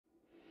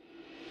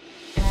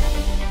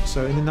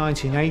So in the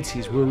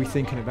 1980s, were we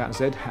thinking about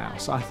Zed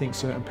House? I think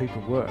certain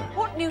people were.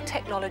 What new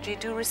technology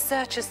do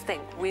researchers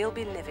think we'll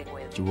be living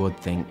with? You would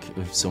think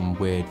of some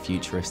weird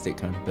futuristic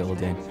kind of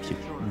building. You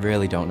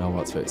really don't know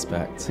what to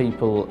expect.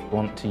 People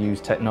want to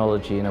use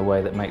technology in a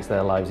way that makes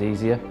their lives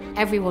easier.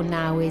 Everyone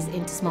now is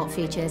into smart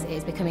features. It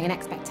is becoming an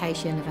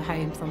expectation of a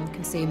home from the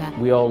consumer.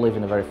 We all live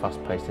in a very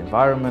fast-paced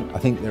environment. I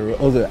think there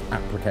are other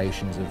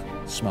applications of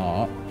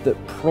smart that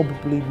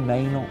probably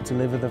may not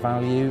deliver the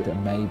value, that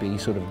may be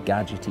sort of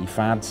gadgety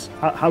fads.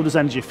 How does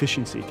energy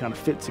efficiency kind of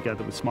fit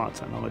together with smart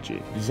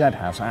technology? Zed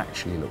House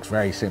actually looks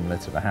very similar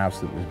to the house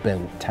that was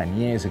built 10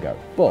 years ago,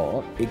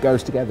 but it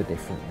goes together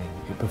differently,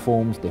 it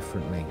performs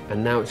differently.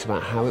 And now it's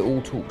about how it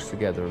all talks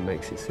together and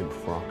makes it simple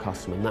for our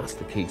customer, and that's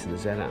the key to the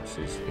Zed House,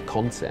 is the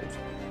concept.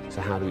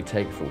 So how do we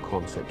take it from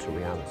concept to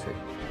reality?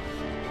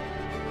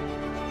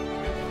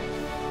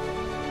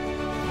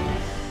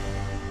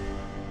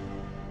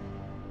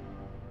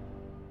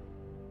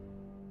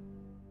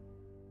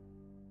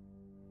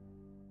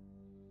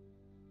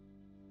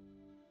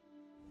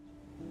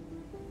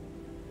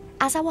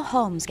 As our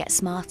homes get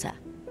smarter,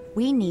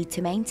 we need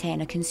to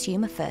maintain a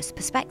consumer-first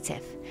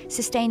perspective.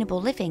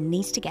 Sustainable living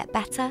needs to get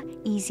better,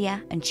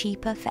 easier and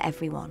cheaper for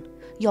everyone.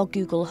 Your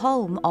Google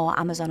Home or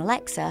Amazon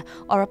Alexa,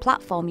 or a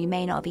platform you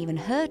may not have even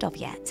heard of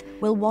yet,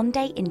 will one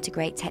day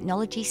integrate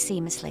technology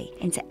seamlessly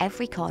into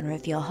every corner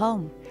of your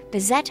home. The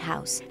Zed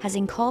House has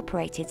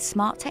incorporated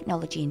smart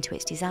technology into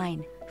its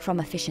design, from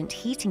efficient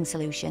heating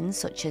solutions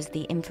such as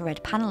the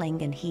infrared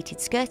panelling and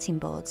heated skirting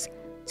boards,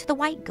 to the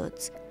white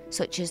goods,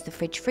 such as the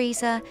fridge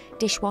freezer,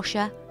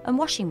 dishwasher and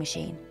washing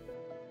machine.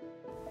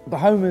 The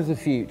home of the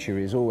future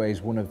is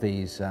always one of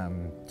these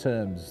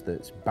terms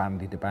that's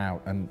bandied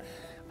about,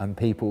 and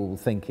people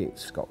think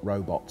it's got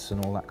robots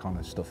and all that kind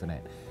of stuff in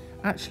it.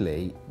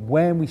 Actually,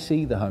 when we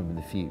see the home of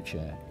the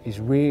future is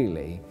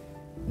really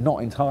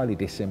not entirely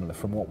dissimilar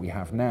from what we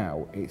have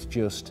now. It's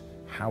just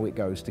how it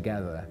goes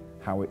together,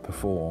 how it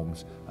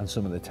performs, and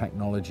some of the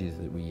technologies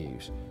that we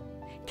use.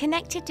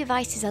 Connected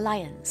Devices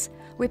Alliance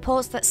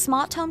reports that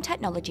smart home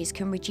technologies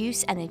can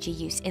reduce energy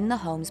use in the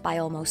homes by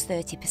almost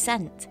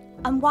 30%.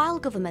 And while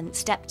government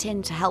stepped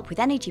in to help with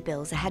energy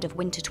bills ahead of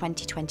winter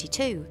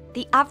 2022,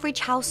 the average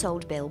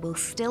household bill will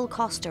still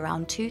cost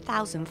around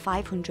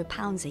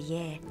 £2,500 a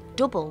year,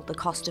 double the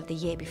cost of the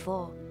year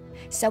before.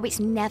 So it's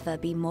never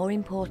been more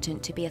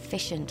important to be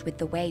efficient with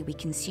the way we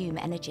consume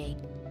energy.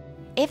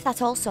 If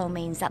that also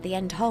means that the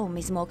end home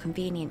is more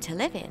convenient to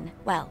live in,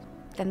 well,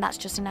 then that's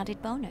just an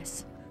added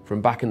bonus. From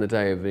back in the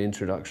day of the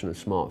introduction of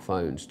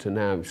smartphones to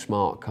now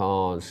smart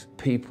cars,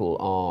 people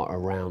are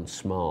around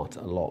smart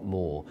a lot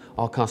more.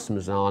 Our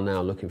customers are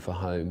now looking for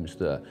homes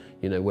that,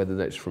 whether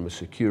that's from a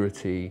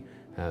security,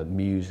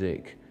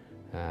 music,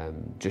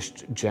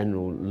 just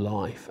general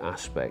life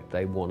aspect,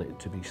 they want it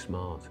to be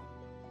smart.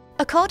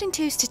 According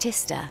to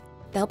Statista,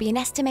 there'll be an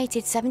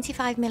estimated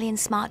 75 million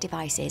smart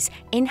devices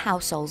in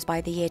households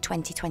by the year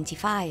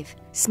 2025.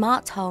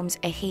 Smart homes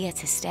are here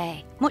to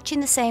stay, much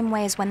in the same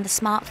way as when the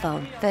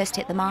smartphone first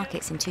hit the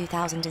markets in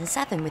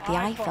 2007 with the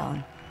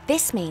iPhone.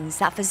 This means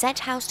that for Zed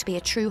House to be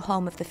a true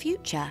home of the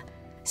future,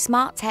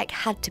 smart tech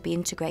had to be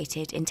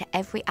integrated into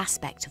every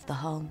aspect of the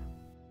home.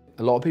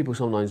 A lot of people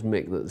sometimes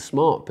make that the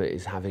smart bit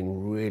is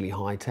having really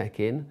high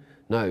tech in.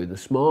 No, the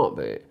smart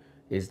bit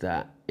is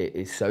that it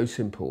is so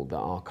simple that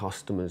our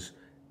customers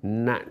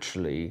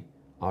naturally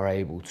are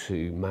able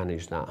to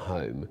manage that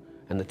home,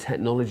 and the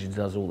technology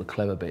does all the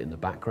clever bit in the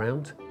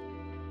background.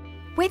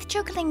 With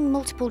juggling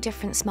multiple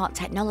different smart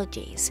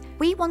technologies,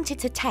 we wanted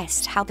to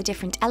test how the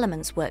different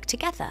elements work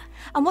together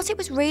and what it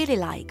was really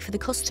like for the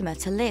customer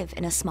to live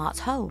in a smart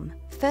home.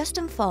 First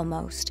and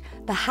foremost,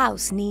 the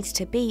house needs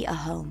to be a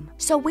home,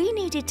 so we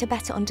needed to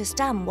better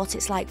understand what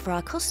it's like for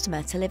our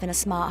customer to live in a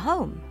smart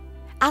home.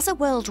 As a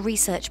world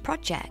research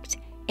project,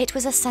 it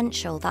was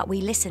essential that we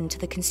listen to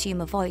the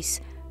consumer voice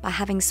by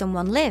having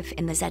someone live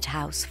in the Zed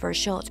House for a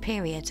short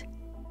period.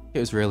 It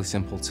was really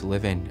simple to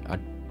live in. I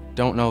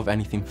don't know if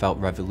anything felt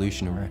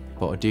revolutionary,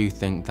 but I do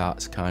think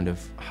that's kind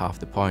of half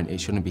the point. It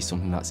shouldn't be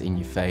something that's in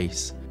your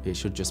face. It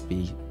should just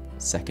be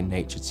second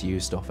nature to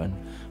use stuff, and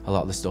a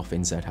lot of the stuff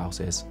in Zed House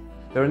is.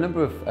 There are a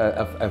number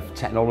of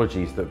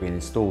technologies that have been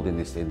installed in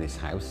this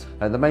house.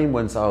 The main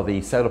ones are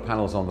the solar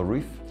panels on the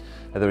roof.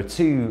 There are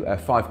two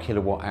 5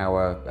 kilowatt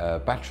hour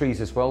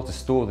batteries as well to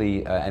store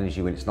the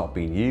energy when it's not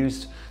being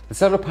used. The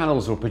solar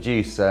panels will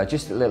produce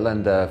just a little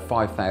under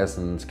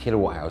 5,000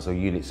 kilowatt hours or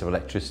units of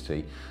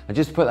electricity. And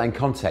just to put that in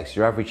context,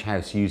 your average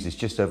house uses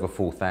just over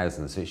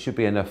 4,000, so it should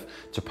be enough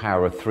to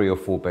power a 3 or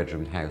 4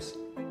 bedroom house.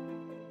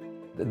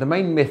 The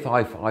main myth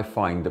I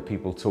find that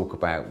people talk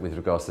about with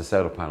regards to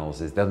solar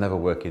panels is they'll never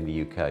work in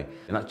the UK,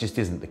 and that just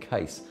isn't the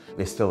case.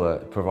 They still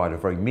provide a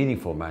very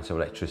meaningful amount of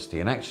electricity,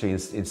 and actually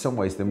in some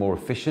ways they're more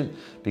efficient,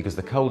 because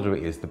the colder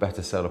it is, the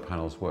better solar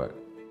panels work.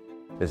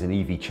 There's an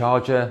EV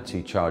charger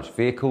to charge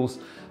vehicles,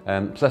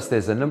 plus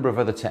there's a number of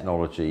other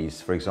technologies,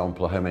 for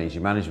example a home energy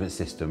management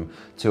system,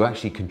 to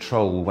actually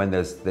control when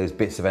there's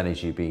bits of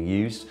energy being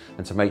used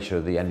and to make sure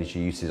the energy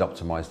use is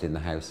optimised in the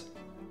house.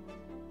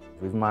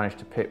 We've managed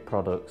to pick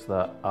products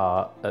that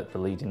are at the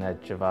leading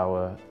edge of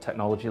our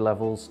technology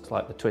levels,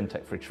 like the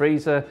twin-tech fridge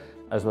freezer,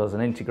 as well as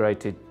an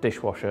integrated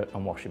dishwasher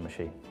and washing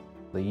machine.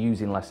 They're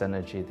using less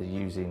energy, they're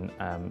using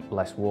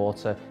less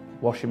water.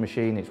 Washing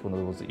machine, it's one of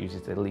the ones that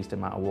uses the least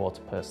amount of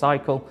water per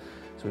cycle.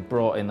 So we've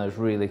brought in those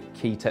really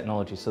key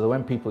technologies so that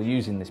when people are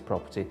using this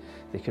property,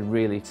 they can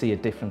really see a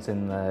difference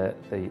in the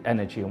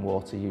energy and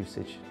water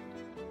usage.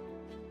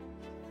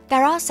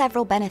 There are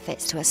several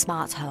benefits to a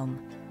smart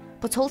home,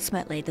 but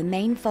ultimately the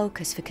main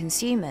focus for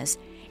consumers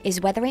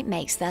is whether it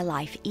makes their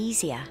life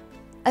easier.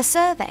 A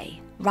survey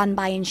run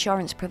by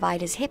insurance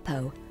providers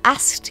Hippo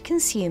asked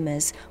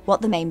consumers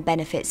what the main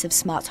benefits of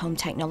smart home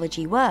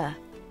technology were.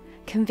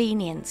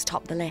 Convenience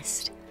topped the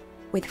list,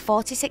 with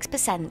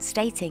 46%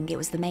 stating it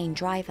was the main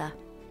driver.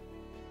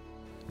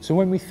 So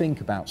when we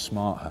think about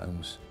smart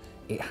homes,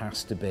 it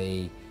has to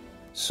be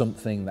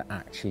something that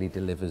actually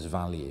delivers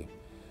value.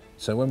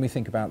 So when we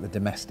think about the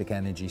domestic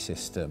energy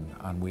system,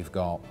 and we've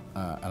got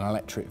an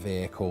electric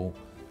vehicle,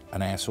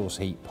 an air source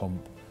heat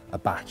pump, a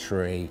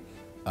battery,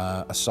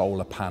 a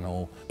solar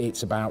panel,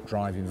 it's about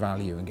driving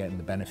value and getting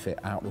the benefit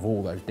out of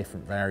all those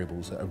different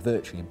variables that are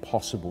virtually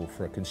impossible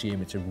for a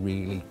consumer to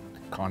really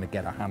kind of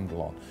get a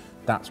handle on.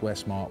 That's where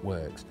smart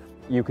works.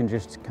 You can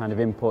just kind of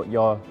input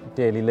your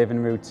daily living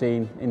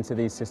routine into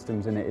these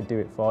systems and it'll do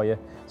it for you.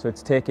 So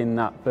it's taking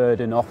that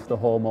burden off the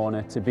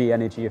homeowner to be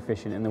energy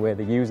efficient in the way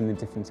they're using the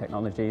different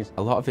technologies.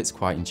 A lot of it's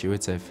quite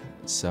intuitive,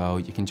 so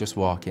you can just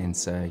walk in,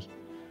 say,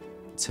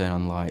 turn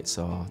on lights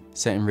or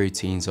setting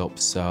routines up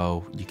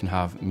so you can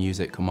have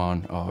music come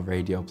on or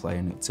radio play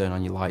and turn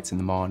on your lights in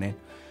the morning.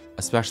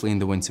 Especially in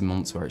the winter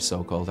months where it's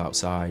so cold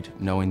outside,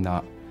 knowing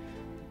that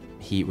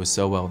heat was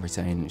so well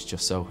retained, it's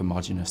just so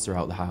homogeneous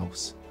throughout the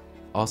house.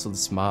 Also, the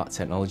smart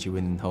technology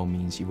within the home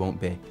means you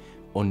won't be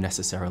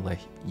unnecessarily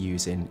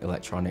using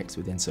electronics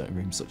within certain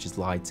rooms, such as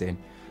lighting.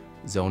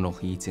 Zonal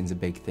heating's a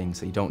big thing,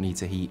 so you don't need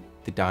to heat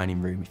the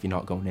dining room if you're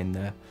not going in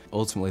there.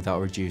 Ultimately,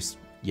 that'll reduce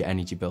your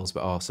energy bills,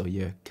 but also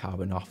your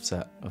carbon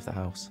offset of the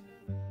house.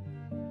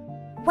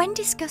 When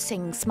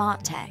discussing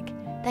smart tech,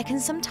 there can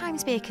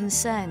sometimes be a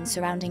concern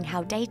surrounding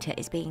how data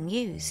is being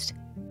used.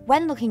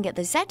 When looking at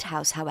the Zed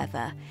House,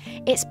 however,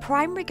 its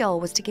primary goal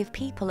was to give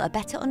people a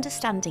better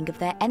understanding of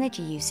their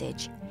energy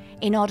usage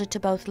in order to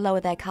both lower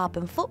their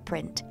carbon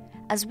footprint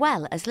as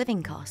well as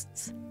living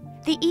costs.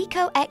 The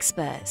Eco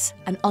Experts,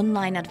 an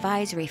online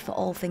advisory for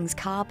all things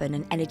carbon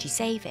and energy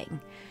saving,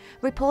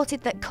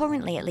 reported that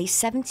currently at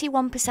least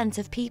 71%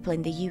 of people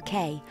in the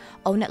UK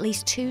own at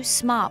least 2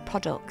 smart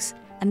products,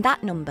 and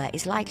that number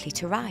is likely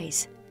to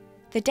rise.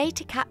 The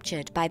data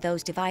captured by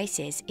those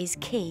devices is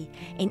key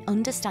in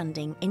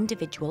understanding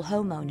individual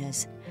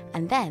homeowners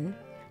and then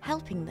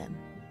helping them.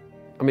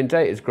 I mean,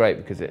 data is great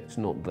because it's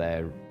not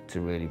there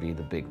to really be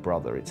the big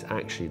brother. It's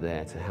actually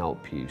there to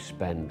help you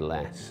spend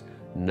less,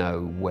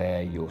 know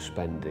where you're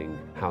spending,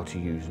 how to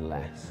use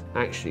less.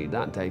 Actually,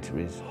 that data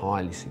is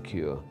highly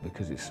secure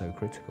because it's so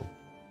critical.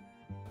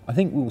 I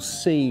think we'll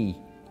see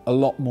a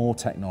lot more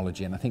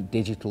technology, and I think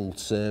digital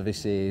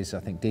services, I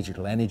think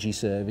digital energy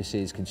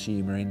services,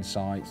 consumer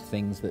insights,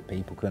 things that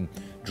people can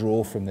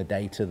draw from the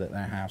data that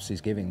their house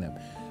is giving them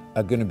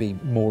are going to be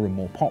more and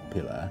more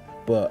popular,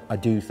 but I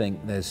do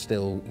think there's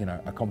still,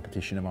 a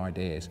competition of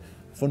ideas.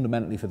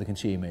 Fundamentally for the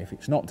consumer, if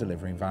it's not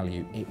delivering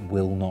value, it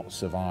will not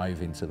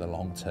survive into the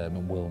long term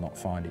and will not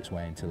find its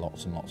way into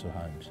lots and lots of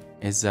homes.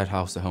 Is Zed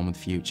House the home of the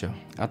future?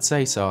 I'd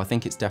say so. I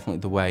think it's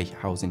definitely the way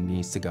housing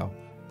needs to go.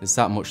 There's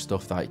that much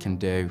stuff that it can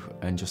do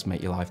and just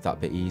make your life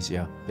that bit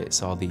easier.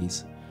 It's all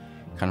these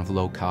kind of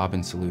low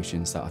carbon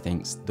solutions that I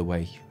think's the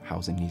way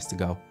housing needs to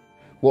go.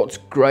 What's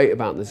great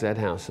about the Zed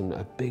House, and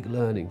a big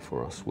learning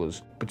for us,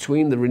 was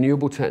between the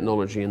renewable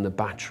technology and the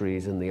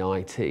batteries and the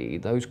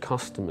IT, those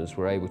customers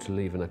were able to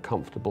live in a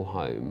comfortable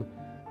home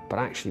but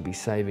actually be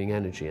saving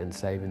energy and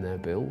saving their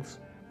bills.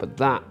 But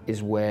that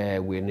is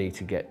where we need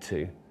to get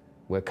to,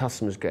 where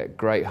customers get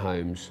great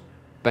homes,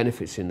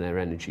 benefits in their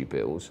energy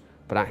bills,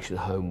 but actually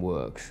the home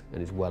works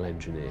and is well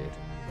engineered.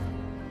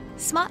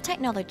 Smart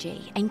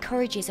technology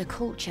encourages a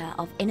culture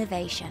of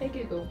innovation. Hey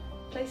Google,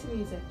 play some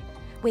music.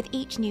 With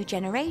each new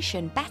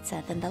generation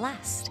better than the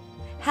last,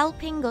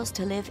 helping us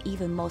to live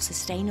even more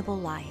sustainable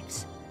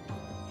lives.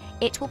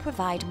 It will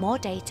provide more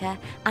data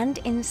and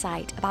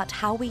insight about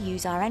how we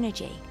use our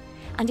energy,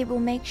 and it will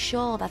make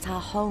sure that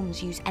our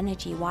homes use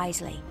energy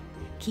wisely,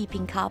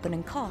 keeping carbon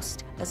and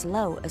cost as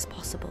low as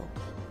possible.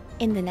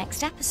 In the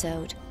next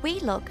episode,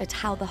 we look at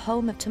how the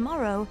home of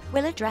tomorrow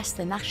will address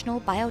the national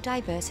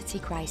biodiversity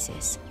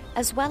crisis,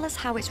 as well as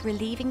how it's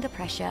relieving the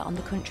pressure on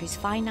the country's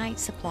finite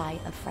supply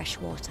of fresh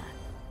water.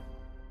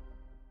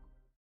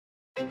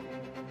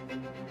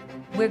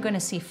 We're going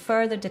to see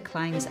further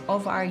declines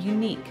of our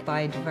unique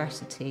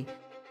biodiversity.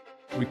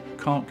 We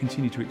can't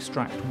continue to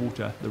extract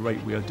water at the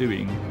rate we are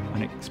doing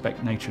and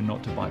expect nature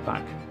not to bite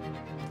back.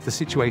 The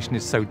situation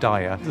is so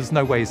dire, there's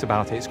no ways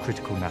about it, it's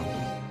critical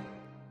now.